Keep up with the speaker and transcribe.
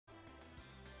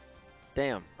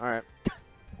Damn. All right.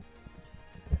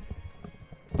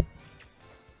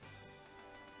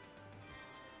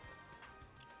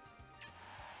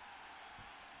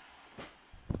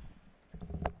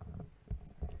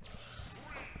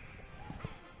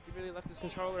 He really left his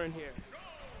controller in here.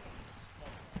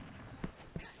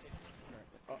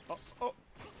 Oh.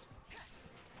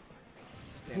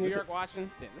 Is New York watching?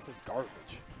 Damn, this is garbage.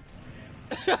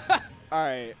 All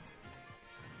right.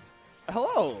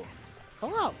 Hello.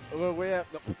 Hello. We're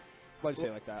at, no, why'd you say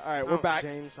it like that? All right, we're back.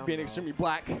 James, Being extremely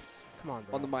black Come on,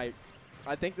 bro. on the mic.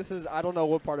 I think this is, I don't know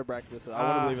what part of bracket this is. I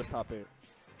want to believe it's top 8.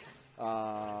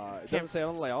 It doesn't say it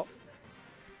on the layout.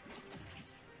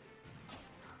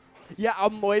 Yeah,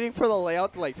 I'm waiting for the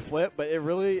layout to like flip, but it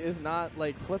really is not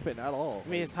like flipping at all. I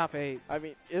mean, it's top 8. I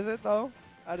mean, is it though?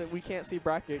 We can't see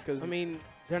bracket because. I mean,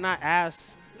 they're not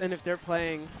ass, and if they're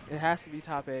playing, it has to be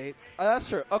top 8. That's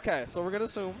true. Okay, so we're gonna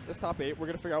assume it's top 8. We're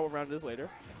gonna figure out what round it is later.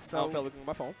 So I don't feel looking at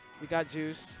my phone. we got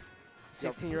Juice,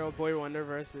 16-year-old boy wonder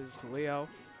versus Leo.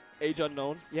 Age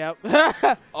unknown. Yep.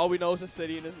 All we know is his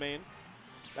city and his main.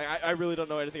 Like I really don't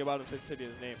know anything about him since his city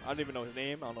and his name. I don't even know his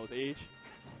name. I don't know his age.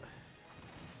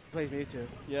 Plays Mewtwo.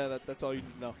 Yeah, that's all you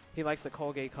need to know. He likes the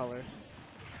Colgate color.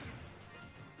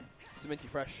 It's minty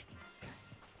fresh.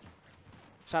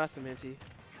 Shout out to Minty.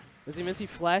 Was he Minty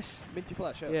Flesh? Minty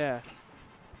flesh. Yeah. Yeah.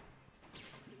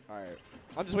 All right.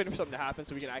 I'm just waiting for something to happen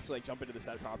so we can actually like jump into the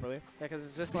set properly. Yeah, because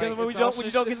it's just Because like when it's you don't- also when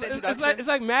you don't just- get the it's introduction- it's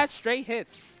like mad straight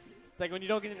hits. It's like when you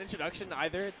don't get an introduction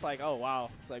either, it's like, oh wow,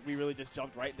 it's like we really just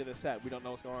jumped right into the set. We don't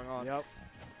know what's going on. Yep.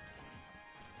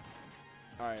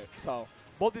 All right, so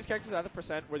both these characters have the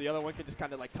percent where the other one can just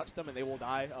kind of like touch them and they will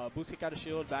die. Boost kick out of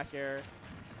shield, back air,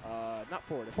 not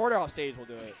forward. Forward air off stage will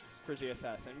do it for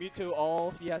ZSS. And Mewtwo,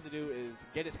 all he has to do is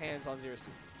get his hands on Zero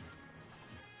Suit.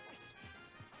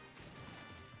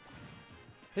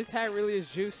 His tag really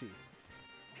is juicy.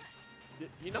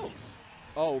 He knows.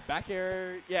 Oh, back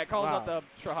air. Yeah, it calls Wow. out the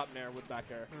short hop nair with back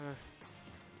air.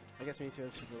 I guess Mewtwo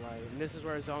is super light. And this is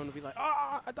where his zone would be like,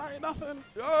 ah, I died nothing.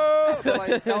 Oh! But,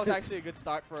 like, that was actually a good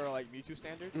stock for like Mewtwo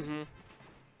standards.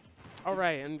 All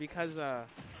right, and because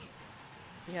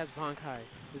he has Bankai,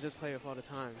 he's just play with all the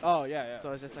time. Oh, yeah.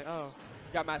 So it's just like, oh,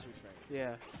 Got match experience.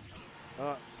 yeah.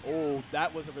 Oh,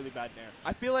 that was a really bad nair.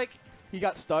 I feel like he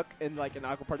got stuck in like an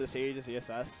awkward part of the stage as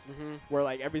ZSS, where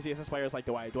like every ZSS player is like,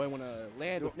 do I want to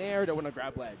land with nair or do I want to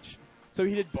grab ledge? So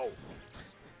he did both.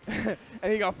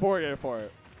 And he got forward air for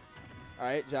it. All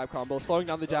right, jab combo. Slowing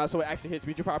down the jab so it actually hits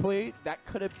Mewtwo properly. That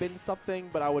could have been something,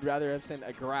 but I would rather have sent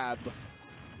a grab.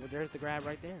 Well, there's the grab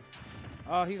right there.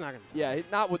 Oh, he's not gonna. Yeah,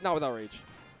 not without rage.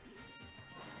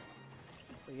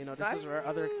 But, you know, this is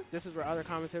where other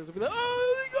commentators will be like,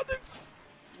 oh, he got the.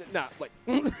 Nah, like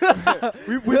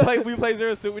we play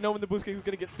Zero Suit. We know when the boost kick is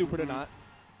gonna get stupid or not.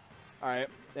 All right,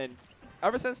 and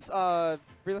ever since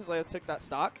Freelancer took that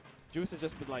stock, Juice has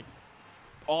just been like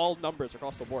all numbers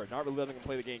across the board, not really letting him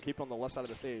play the game, keep him on the left side of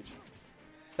the stage.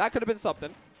 That could have been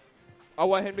something. I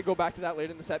want him to go back to that later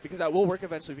in the set because that will work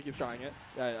eventually if he keeps trying it.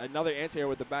 Another anti-air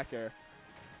with the back air.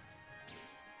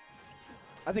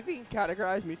 I think we can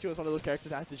categorize Mewtwo as one of those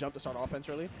characters that has to jump to start offense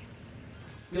early.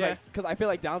 Yeah. Because I feel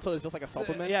like down tilt is just like a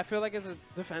supplement. Yeah, I feel like it's a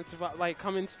defensive, like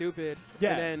coming stupid.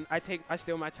 Yeah. And then I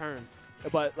steal my turn.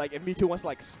 But like if Mewtwo wants to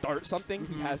like start something,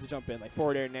 he has to jump in, like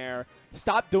forward air nair.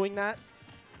 Stop doing that.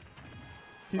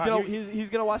 He's he's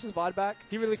gonna watch his VOD back.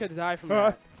 He really could die from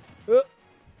that.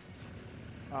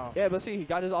 Oh. Yeah, but see, he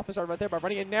got his offense start right there by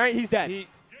running in nair. He's dead.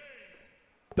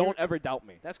 Don't ever doubt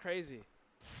me. That's crazy.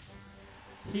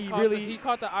 He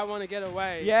caught the I want to get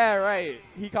away. Yeah, right.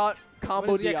 He caught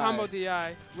combo DI. Yeah, combo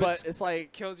DI. But it's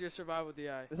like kills your survival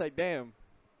DI. It's like, damn.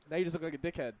 Now you just look like a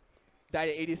dickhead. Died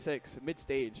at 86, mid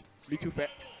stage. Mewtwo fan.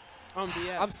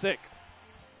 DF. I'm sick.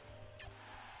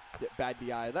 Yeah, bad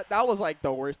DI. That was like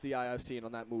the worst DI I've seen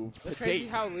on that move It's to crazy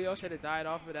date. how Leo should have died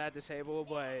off of that disable,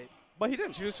 but he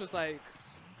didn't. Juice was like,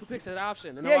 who picks that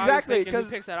option? And Yeah, exactly. Because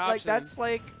picks that option. Like that's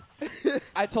like.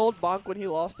 I told Bonk when he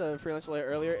lost to Freelancer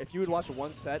earlier, if you would watch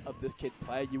one set of this kid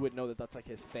play, you would know that that's like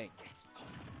his thing.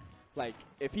 Like,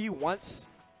 if he wants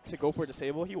to go for a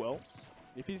disable, he will.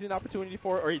 If he sees an opportunity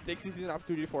for it, or he thinks he sees an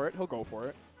opportunity for it, he'll go for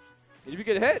it. And if you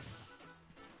get hit,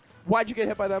 why'd you get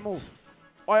hit by that move?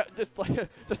 Or just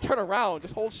turn around,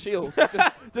 just hold shield,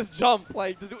 just jump,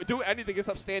 like just do anything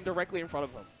except stand directly in front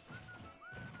of him.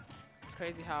 It's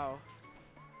crazy how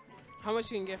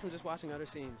much you can get from just watching other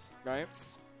scenes. Right?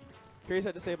 Curious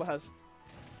that Disable has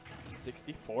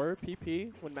 64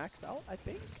 PP when maxed out, I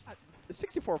think.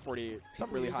 64 or 48.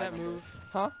 Something really high. That move?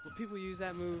 Huh? Will people use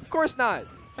that move? Of course not.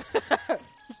 You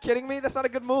kidding me? That's not a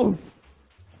good move.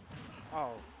 Oh.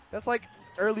 That's like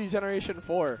early generation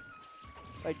 4.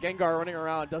 Like Gengar running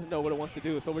around doesn't know what it wants to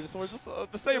do, so we're just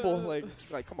disable.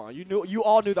 Like come on, you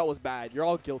all knew that was bad. You're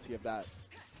all guilty of that.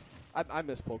 I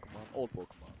miss Pokemon, old Pokemon.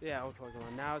 Yeah, old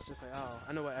Pokemon. Now it's just like, oh,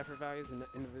 I know what effort values and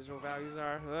individual values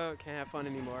are. Oh, can't have fun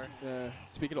anymore. Yeah.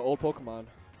 Speaking of old Pokemon,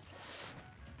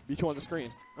 Mewtwo on the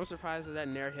screen. I'm surprised that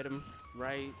Nair hit him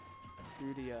right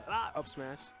through the up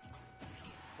smash.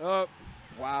 Oh.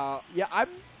 Wow. Yeah,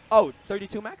 Oh,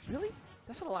 32 max? Really?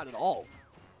 That's not a lot at all.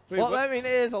 Wait, well, what? I mean,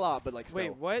 it is a lot, but like still.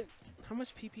 Wait, what? How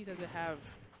much PP does it have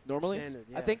normally? Standard?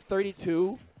 Yeah. I think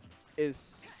 32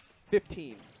 is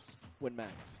 15 when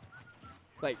max.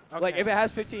 Like if it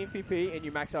has 15 PP and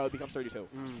you max out, it becomes 32.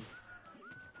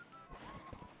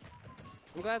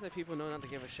 I'm glad that people know not to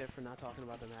give a shit for not talking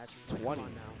about the matches. 20. Like, come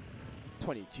on now.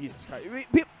 20. Jesus Christ.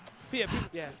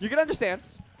 Yeah. You can understand.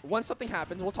 Once something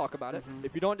happens, we'll talk about it.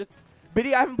 If you don't just...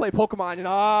 Biddy, I haven't played Pokemon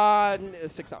in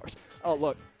 6 hours. Oh,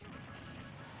 look.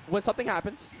 When something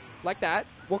happens like that,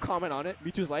 we'll comment on it.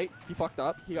 Mewtwo's late. He fucked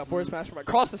up. He got forward smash from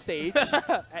across the stage.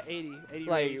 At 80 like,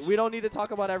 range. we don't need to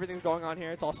talk about everything that's going on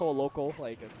here. It's also a local.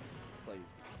 Like, it's like...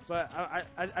 But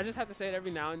I just have to say it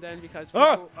every now and then because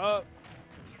people...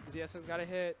 ZS has got a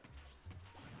hit.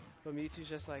 But Mewtwo's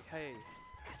just like, hey,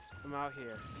 I'm out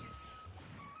here.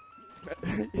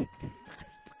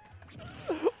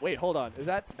 Wait, hold on. Is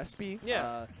that SB?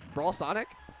 Yeah. Brawl Sonic?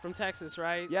 From Texas,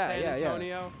 right? Yeah, San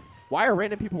Antonio. Why are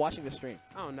random people watching the stream?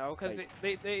 I don't know, because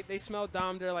like, they smell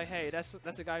Dom. They're like, hey, that's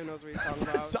a guy who knows what he's talking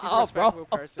about. He's a oh, respectable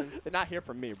bro. person. They're not here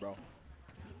for me, bro.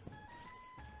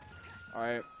 All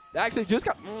right. They actually just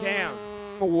got... Damn.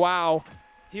 Wow.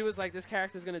 He was like, this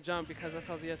character's going to jump because that's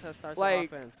how ZSS starts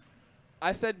like, offense.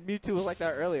 I said Mewtwo was like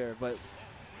that earlier, but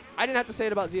I didn't have to say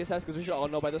it about ZSS because we should all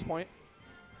know by this point.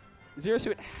 Zero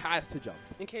Suit has to jump.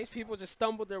 In case people just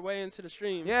stumbled their way into the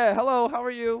stream. Yeah, hello, how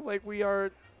are you? Like, we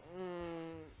are...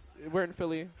 we're in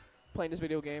Philly playing this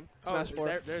video game. Smash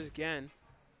 4. There's Gen.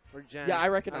 Or Jen. Yeah, I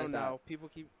recognize I don't that. know. People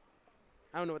keep...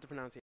 I don't know what to pronounce here.